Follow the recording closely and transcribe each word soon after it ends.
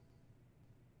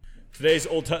Today's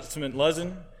Old Testament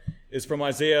lesson is from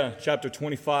Isaiah chapter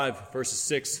 25, verses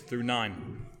 6 through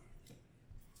 9.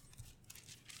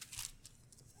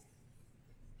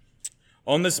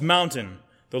 On this mountain,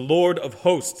 the Lord of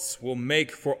hosts will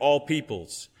make for all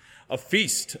peoples a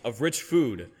feast of rich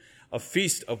food, a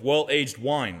feast of well-aged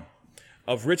wine,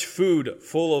 of rich food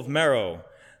full of marrow,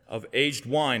 of aged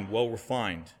wine well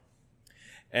refined.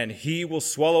 And he will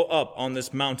swallow up on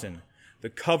this mountain the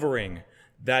covering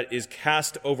that is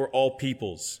cast over all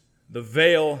peoples, the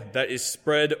veil that is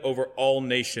spread over all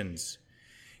nations.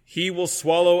 He will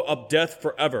swallow up death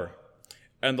forever,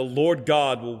 and the Lord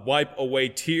God will wipe away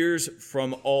tears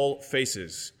from all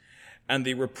faces, and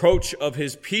the reproach of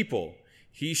his people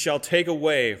he shall take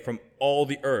away from all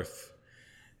the earth.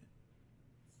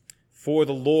 For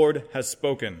the Lord has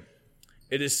spoken.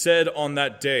 It is said on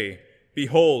that day,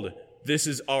 Behold, this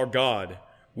is our God.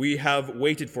 We have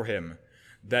waited for him,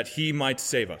 that he might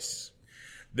save us.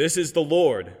 This is the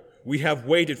Lord. We have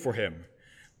waited for him.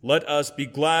 Let us be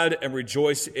glad and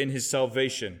rejoice in his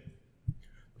salvation.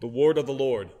 The word of the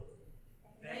Lord.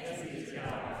 Thanks be to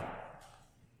God.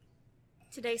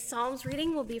 Today's Psalms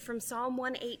reading will be from Psalm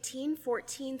 118,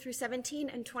 14 through 17,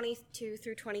 and 22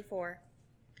 through 24.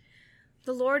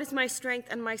 The Lord is my strength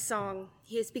and my song.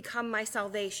 He has become my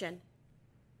salvation.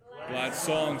 Glad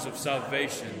songs of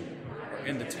salvation are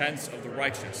in the tents of the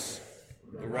righteous.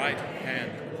 The right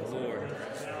hand of the Lord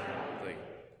does valiantly.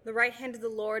 The right hand of the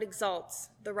Lord exalts.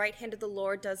 The right hand of the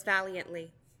Lord does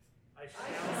valiantly. I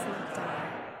shall not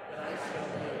die, but I shall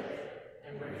live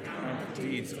and recount the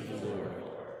deeds of the Lord.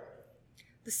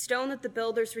 The stone that the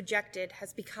builders rejected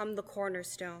has become the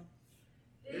cornerstone.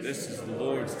 This is the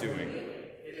Lord's doing.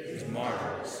 It is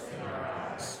marvelous in our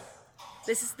eyes.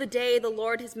 This is the day the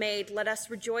Lord has made. Let us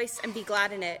rejoice and be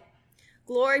glad in it.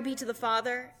 Glory be to the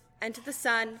Father, and to the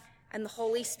Son, and the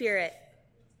Holy Spirit.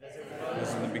 As it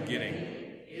was in the beginning,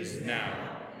 is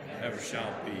now, and ever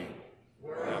shall be,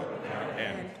 world without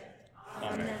end.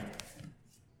 Amen.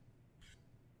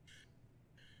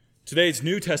 Today's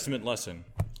New Testament lesson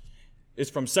is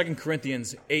from 2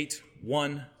 Corinthians 8,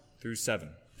 1 through 7.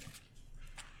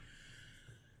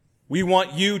 We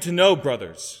want you to know,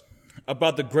 brothers,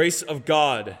 about the grace of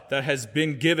God that has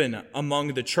been given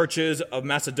among the churches of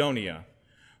Macedonia.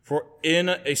 For in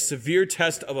a severe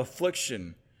test of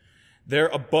affliction, their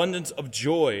abundance of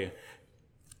joy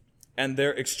and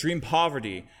their extreme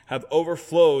poverty have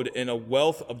overflowed in a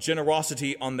wealth of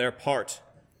generosity on their part.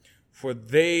 For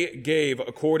they gave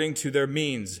according to their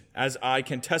means, as I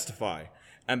can testify,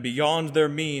 and beyond their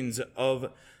means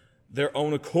of their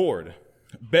own accord,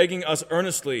 begging us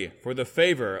earnestly for the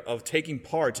favor of taking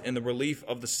part in the relief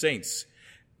of the saints.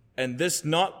 And this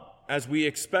not as we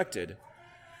expected,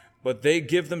 but they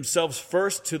give themselves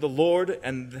first to the Lord,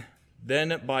 and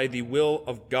then by the will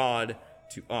of God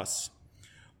to us.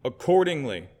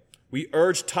 Accordingly, we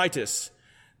urge Titus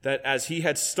that as he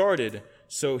had started,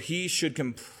 so he should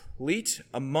complete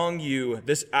among you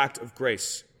this act of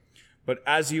grace. But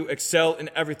as you excel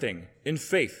in everything, in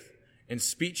faith, in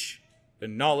speech,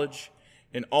 in knowledge,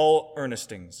 in all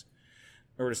earnestness,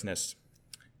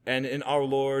 and in our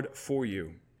Lord for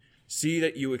you, see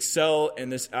that you excel in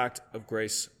this act of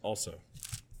grace also.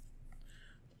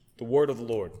 The word of the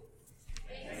Lord.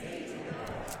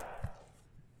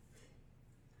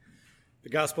 The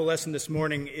gospel lesson this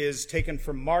morning is taken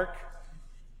from Mark,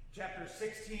 chapter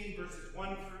 16, verses 1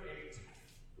 through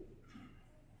 8.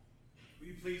 Will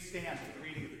you please stand for the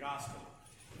reading of the gospel?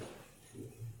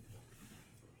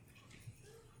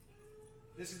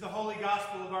 This is the holy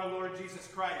gospel of our Lord Jesus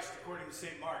Christ, according to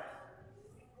St. Mark.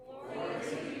 Glory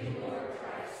to you, Lord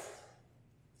Christ.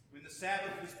 When the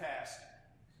Sabbath was past,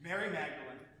 Mary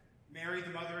Magdalene, Mary the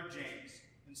mother of James,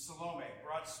 and Salome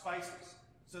brought spices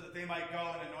so that they might go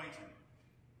and anoint him.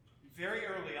 And very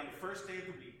early on the first day of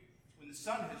the week, when the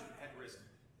sun had risen,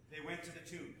 they went to the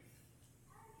tomb.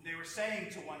 And they were saying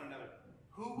to one another,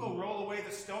 Who will roll away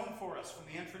the stone for us from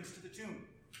the entrance to the tomb?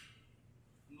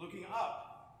 And looking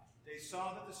up, they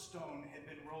saw that the stone had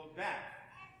been rolled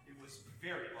back. It was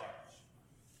very large.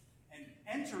 And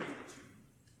entering the tomb,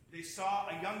 they saw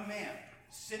a young man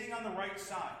sitting on the right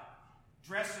side,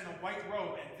 dressed in a white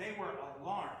robe, and they were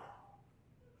alarmed.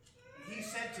 And he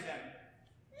said to them,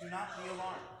 Do not be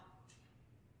alarmed.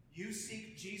 You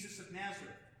seek Jesus of Nazareth,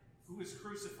 who was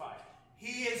crucified.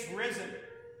 He is risen.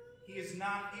 He is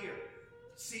not here.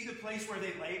 See the place where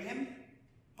they laid him?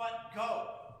 But go,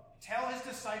 tell his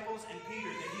disciples and Peter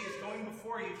that he is going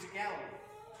before you to Galilee.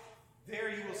 There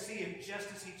you will see him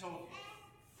just as he told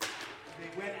you.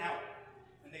 They went out,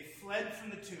 and they fled from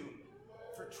the tomb,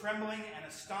 for trembling and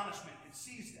astonishment had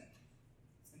seized them.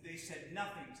 And they said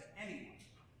nothing to anyone,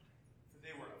 for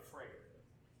they were afraid.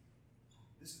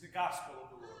 This is the gospel of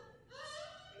the Lord.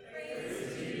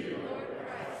 Praise to you, Lord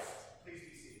Christ. Please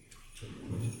be seated.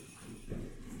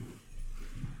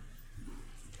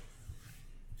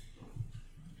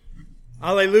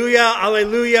 Alleluia,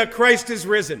 alleluia, Christ is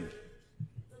risen.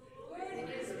 The Lord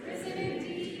is risen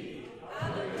indeed.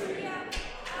 Alleluia,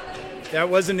 alleluia. That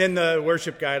wasn't in the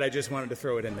worship guide. I just wanted to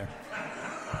throw it in there.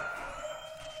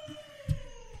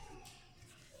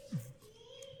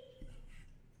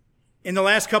 In the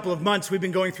last couple of months, we've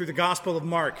been going through the Gospel of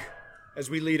Mark as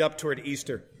we lead up toward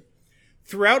Easter.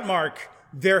 Throughout Mark,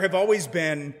 there have always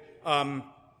been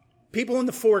people in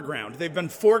the foreground. They've been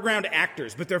foreground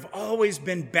actors, but there have always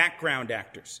been background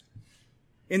actors.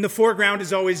 In the foreground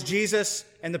is always Jesus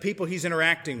and the people he's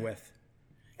interacting with.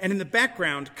 And in the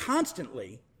background,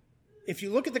 constantly, if you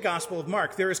look at the Gospel of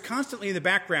Mark, there is constantly in the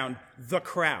background the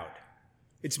crowd.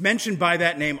 It's mentioned by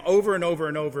that name over and over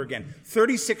and over again,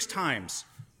 36 times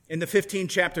in the 15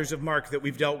 chapters of Mark that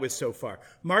we've dealt with so far.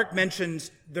 Mark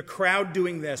mentions the crowd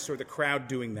doing this or the crowd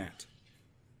doing that.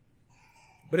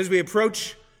 But as we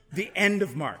approach the end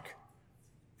of Mark,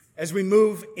 as we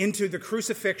move into the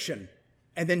crucifixion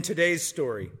and then today's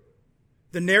story,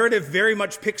 the narrative very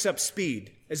much picks up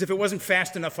speed, as if it wasn't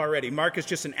fast enough already. Mark is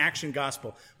just an action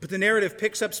gospel. But the narrative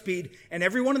picks up speed, and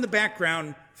everyone in the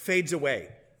background fades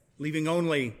away, leaving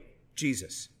only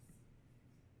Jesus.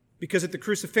 Because at the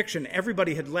crucifixion,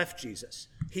 everybody had left Jesus.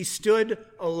 He stood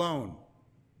alone,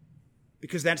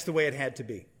 because that's the way it had to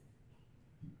be.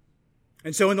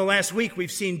 And so in the last week,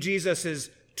 we've seen Jesus'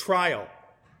 trial,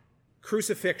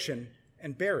 crucifixion,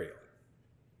 and burial.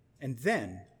 And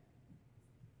then,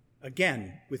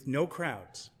 again, with no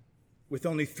crowds, with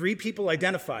only 3 people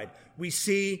identified, we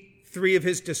see 3 of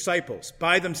his disciples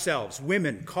by themselves,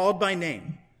 women called by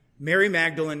name, Mary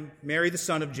Magdalene, Mary the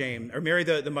son of James, or Mary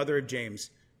the mother of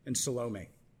James, and Salome.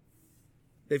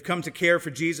 They've come to care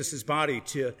for Jesus' body,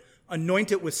 to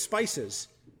anoint it with spices,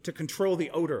 to control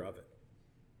the odor of it.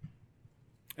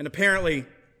 And apparently,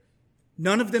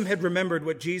 none of them had remembered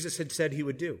what Jesus had said he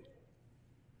would do,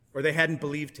 or they hadn't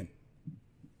believed him.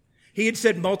 He had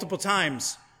said multiple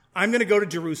times, I'm going to go to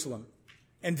Jerusalem,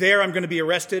 and there I'm going to be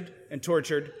arrested and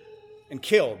tortured and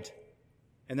killed,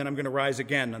 and then I'm going to rise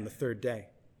again on the 3rd day.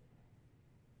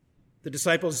 The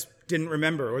disciples didn't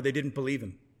remember, or they didn't believe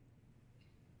him.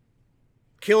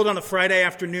 Killed on a Friday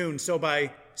afternoon, so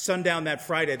by sundown that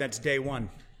Friday, that's day 1.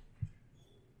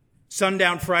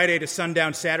 Sundown Friday to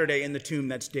sundown Saturday in the tomb,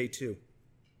 that's day 2.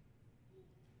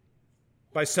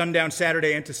 By sundown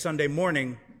Saturday into Sunday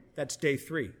morning, that's day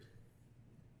 3.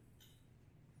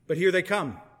 But here they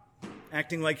come,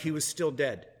 acting like he was still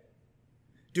dead,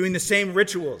 doing the same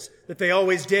rituals that they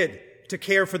always did to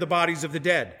care for the bodies of the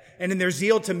dead, and in their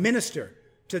zeal to minister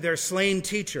to their slain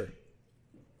teacher,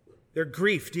 their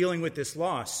grief dealing with this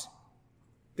loss,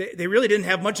 they really didn't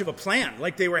have much of a plan.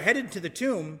 Like, they were headed to the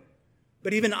tomb,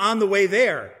 but even on the way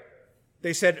there,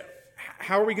 they said,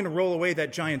 how are we going to roll away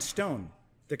that giant stone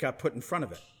that got put in front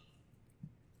of it?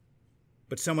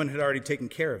 But someone had already taken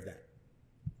care of that.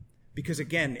 Because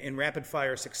again, in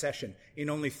rapid-fire succession, in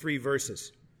only 3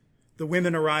 verses, the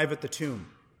women arrive at the tomb,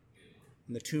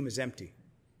 and the tomb is empty.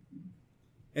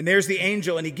 And there's the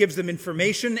angel, and he gives them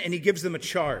information, and he gives them a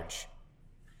charge.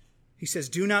 He says,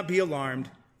 do not be alarmed,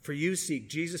 for you seek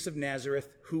Jesus of Nazareth,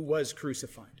 who was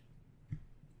crucified.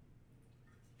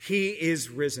 He is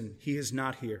risen. He is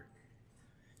not here.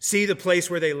 See the place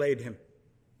where they laid him.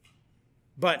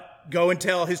 But go and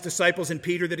tell his disciples and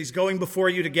Peter that he's going before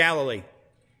you to Galilee.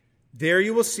 There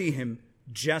you will see him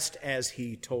just as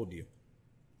he told you.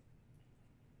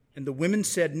 And the women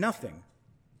said nothing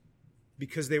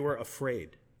because they were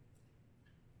afraid.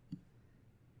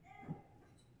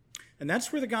 And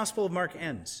that's where the Gospel of Mark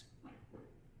ends.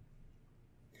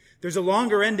 There's a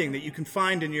longer ending that you can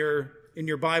find in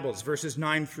your Bibles, verses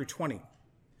 9 through 20.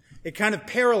 It kind of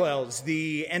parallels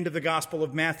the end of the Gospel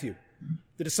of Matthew,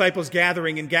 the disciples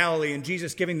gathering in Galilee and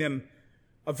Jesus giving them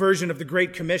a version of the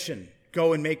Great Commission,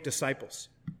 go and make disciples.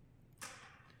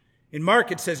 In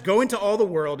Mark, it says, go into all the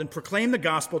world and proclaim the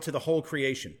gospel to the whole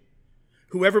creation.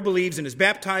 Whoever believes and is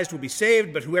baptized will be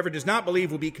saved, but whoever does not believe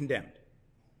will be condemned.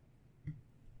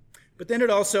 But then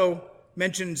it also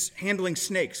mentions handling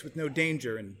snakes with no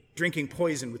danger and drinking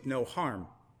poison with no harm.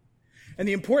 And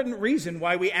the important reason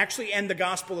why we actually end the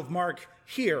Gospel of Mark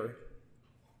here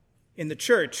in the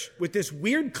church with this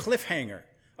weird cliffhanger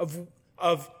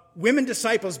of women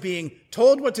disciples being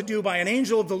told what to do by an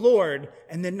angel of the Lord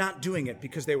and then not doing it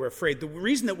because they were afraid. The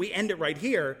reason that we end it right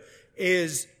here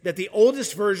is that the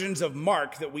oldest versions of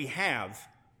Mark that we have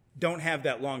don't have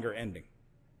that longer ending.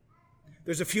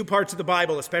 There's a few parts of the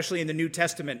Bible, especially in the New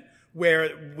Testament,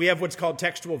 where we have what's called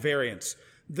textual variants.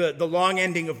 the long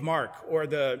ending of Mark, or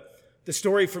the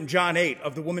story from John 8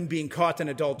 of the woman being caught in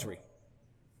adultery.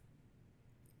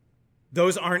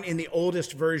 Those aren't in the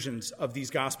oldest versions of these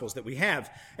Gospels that we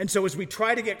have. And so as we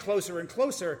try to get closer and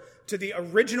closer to the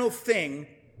original thing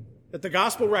that the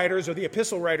Gospel writers or the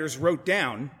epistle writers wrote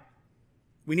down,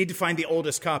 we need to find the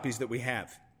oldest copies that we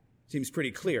have. Seems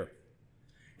pretty clear.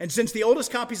 And since the oldest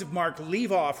copies of Mark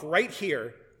leave off right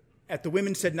here at the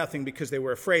women said nothing because they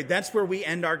were afraid, that's where we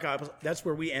end our gospel. That's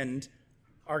where we end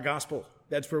our gospel.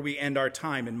 That's where we end our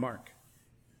time in Mark.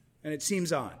 And it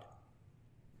seems odd.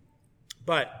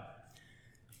 But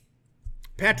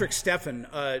Patrick Stephan,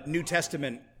 a New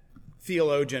Testament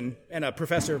theologian and a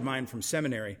professor of mine from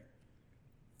seminary,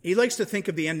 he likes to think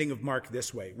of the ending of Mark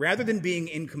this way. Rather than being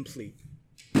incomplete,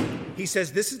 he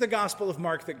says, this is the gospel of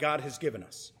Mark that God has given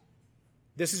us.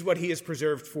 This is what he has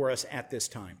preserved for us at this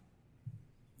time.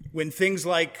 When things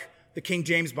like the King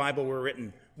James Bible were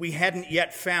written, we hadn't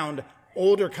yet found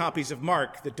older copies of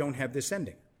Mark that don't have this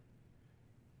ending.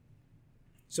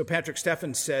 So Patrick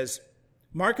Stephan says,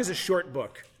 Mark is a short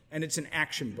book, and it's an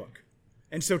action book.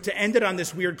 And so to end it on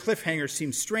this weird cliffhanger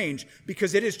seems strange,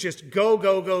 because it is just go,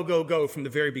 go, go, go, go from the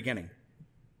very beginning.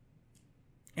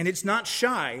 And it's not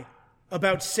shy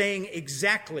about saying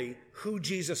exactly who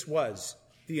Jesus was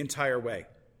the entire way.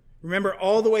 Remember,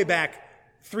 all the way back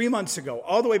 3 months ago,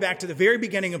 all the way back to the very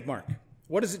beginning of Mark,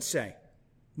 what does it say?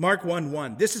 Mark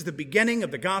 1:1. This is the beginning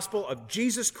of the gospel of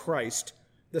Jesus Christ,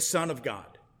 the Son of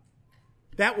God.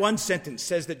 That one sentence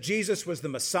says that Jesus was the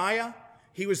Messiah,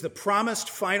 he was the promised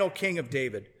final king of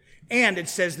David, and it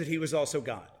says that he was also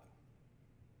God.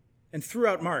 And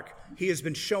throughout Mark, he has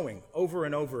been showing over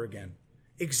and over again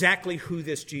exactly who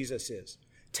this Jesus is,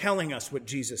 telling us what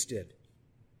Jesus did.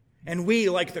 And we,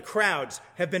 like the crowds,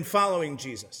 have been following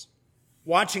Jesus,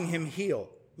 watching him heal,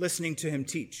 listening to him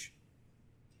teach.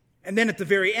 And then at the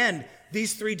very end,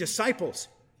 these 3 disciples,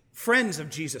 friends of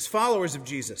Jesus, followers of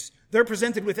Jesus, they're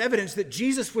presented with evidence that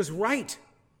Jesus was right,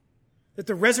 that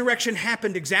the resurrection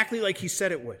happened exactly like he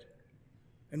said it would.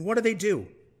 And what do?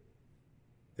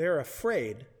 They're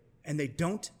afraid, and they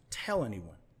don't tell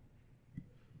anyone.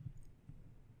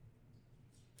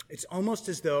 It's almost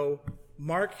as though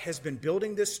Mark has been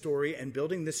building this story and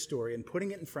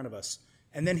putting it in front of us,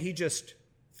 and then he just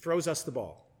throws us the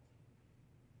ball.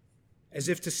 As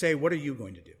if to say, what are you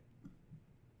going to do?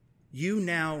 You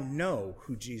now know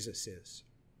who Jesus is.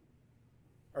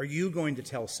 Are you going to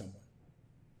tell someone?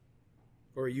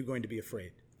 Or are you going to be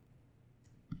afraid?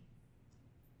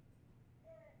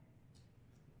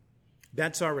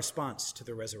 That's our response to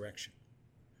the resurrection.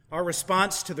 Our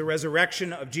response to the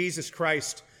resurrection of Jesus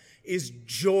Christ is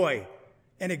joy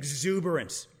and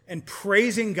exuberance and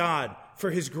praising God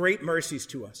for his great mercies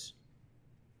to us.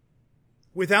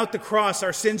 Without the cross,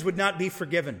 our sins would not be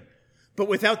forgiven. But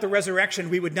without the resurrection,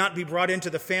 we would not be brought into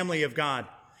the family of God,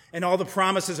 and all the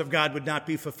promises of God would not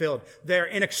be fulfilled. They're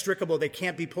inextricable. They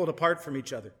can't be pulled apart from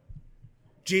each other.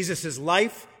 Jesus'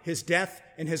 life, his death,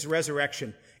 and his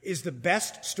resurrection is the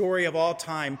best story of all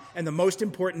time and the most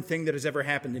important thing that has ever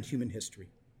happened in human history.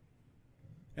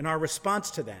 And our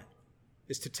response to that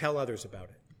is to tell others about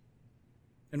it.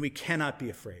 And we cannot be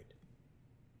afraid.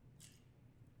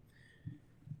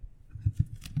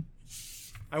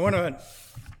 I want to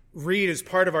read, as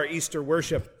part of our Easter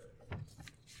worship,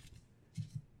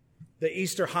 the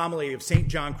Easter homily of St.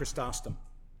 John Chrysostom.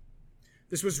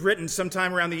 This was written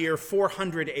sometime around the year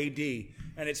 400 AD,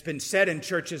 and it's been said in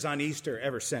churches on Easter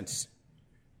ever since.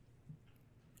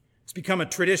 It's become a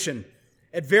tradition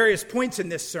at various points in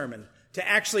this sermon to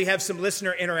actually have some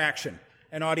listener interaction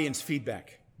and audience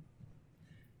feedback.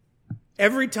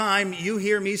 Every time you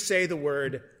hear me say the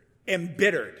word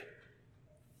embittered,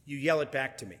 you yell it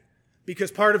back to me.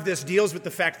 Because part of this deals with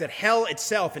the fact that hell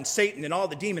itself and Satan and all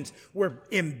the demons were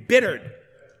embittered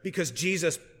because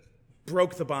Jesus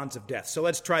broke the bonds of death. So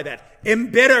let's try that.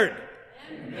 Embittered.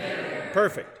 Embittered.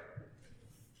 Perfect.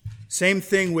 Same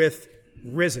thing with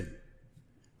risen.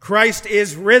 Christ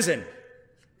is risen.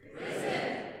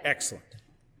 Risen. Excellent.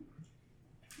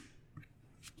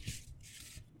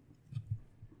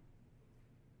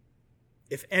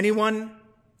 If anyone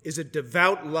is a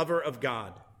devout lover of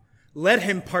God, let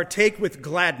him partake with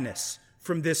gladness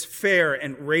from this fair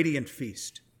and radiant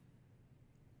feast.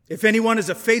 If anyone is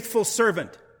a faithful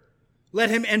servant, let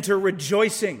him enter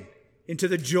rejoicing into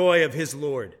the joy of his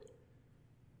Lord.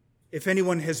 If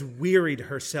anyone has wearied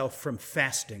herself from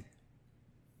fasting,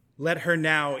 let her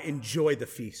now enjoy the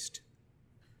feast.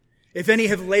 If any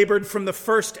have labored from the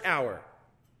first hour,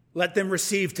 let them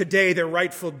receive today their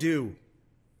rightful due.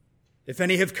 If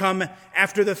any have come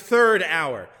after the third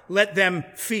hour, let them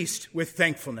feast with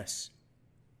thankfulness.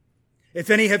 If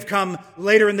any have come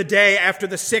later in the day after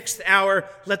the 6th hour,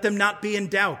 let them not be in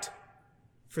doubt,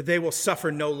 for they will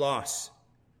suffer no loss.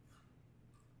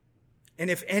 And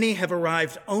if any have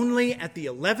arrived only at the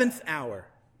 11th hour,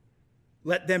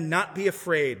 let them not be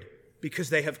afraid, because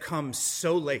they have come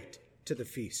so late to the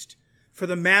feast. For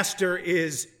the master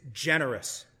is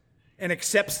generous and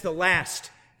accepts the last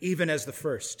even as the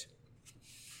first.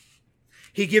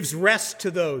 He gives rest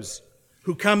to those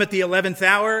who come at the 11th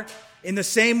hour in the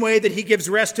same way that he gives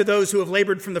rest to those who have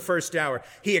labored from the first hour.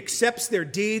 He accepts their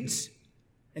deeds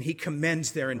and he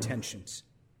commends their intentions.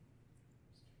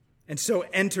 And so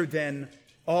enter then,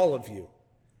 all of you,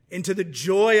 into the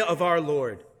joy of our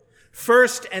Lord.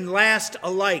 First and last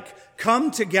alike,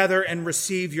 come together and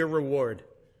receive your reward.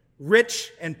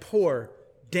 Rich and poor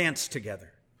dance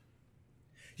together.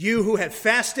 You who have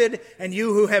fasted and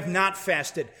you who have not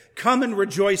fasted, come and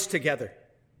rejoice together.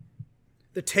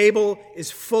 The table is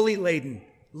fully laden.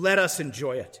 Let us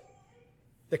enjoy it.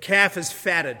 The calf is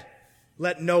fatted.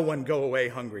 Let no one go away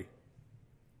hungry.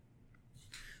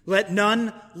 Let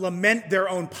none lament their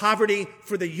own poverty,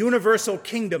 for the universal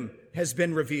kingdom has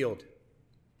been revealed.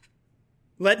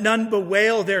 Let none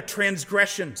bewail their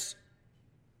transgressions,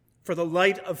 for the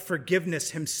light of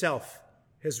forgiveness himself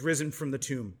has risen from the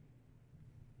tomb.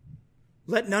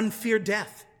 Let none fear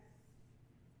death,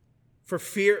 for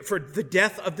the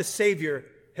death of the Savior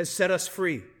has set us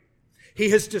free.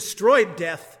 He has destroyed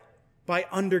death by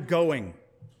undergoing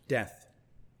death.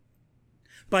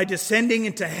 By descending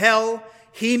into hell,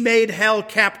 he made hell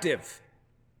captive.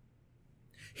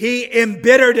 He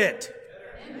embittered it.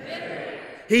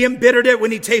 He embittered it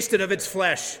when he tasted of its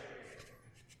flesh.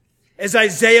 As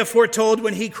Isaiah foretold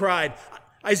when he cried,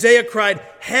 Isaiah cried,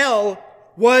 hell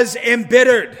was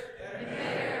embittered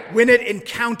when it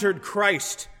encountered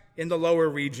Christ in the lower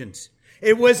regions.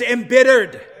 It was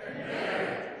embittered,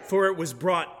 for it was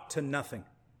brought to nothing.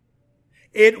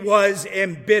 It was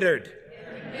embittered,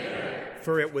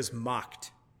 for it was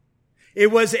mocked.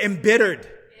 It was embittered,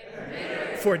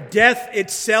 for death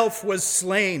itself was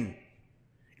slain.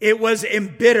 It was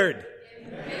embittered,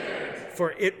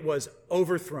 for it was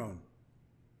overthrown.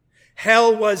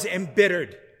 Hell was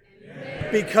embittered,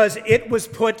 because it was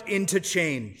put into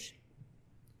change.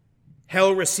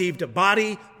 Hell received a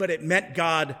body, but it met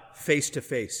God face to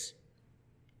face.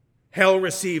 Hell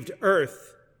received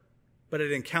earth, but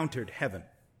it encountered heaven.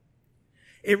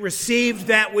 It received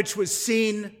that which was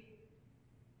seen,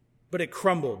 but it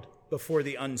crumbled before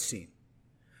the unseen.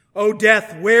 O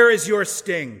death, where is your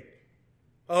sting?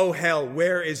 O hell,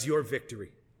 where is your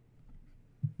victory?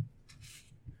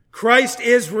 Christ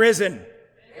is risen.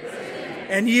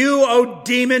 And you, O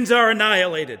demons, are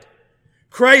annihilated.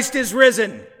 Christ is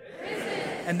risen.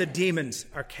 And the demons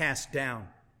are cast down.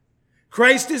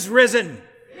 Christ is risen.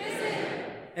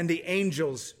 And the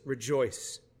angels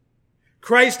rejoice.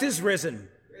 Christ is risen.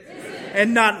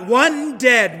 And not one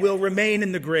dead will remain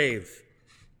in the grave.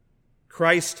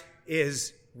 Christ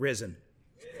is risen.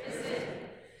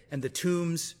 And the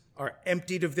tombs are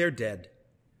emptied of their dead.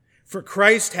 For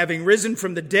Christ, having risen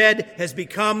from the dead, has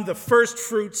become the first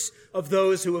fruits of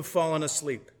those who have fallen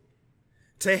asleep.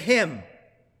 To him,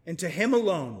 and to him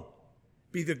alone,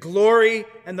 be the glory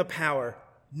and the power,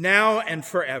 now and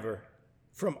forever,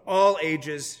 from all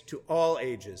ages to all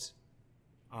ages.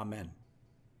 Amen.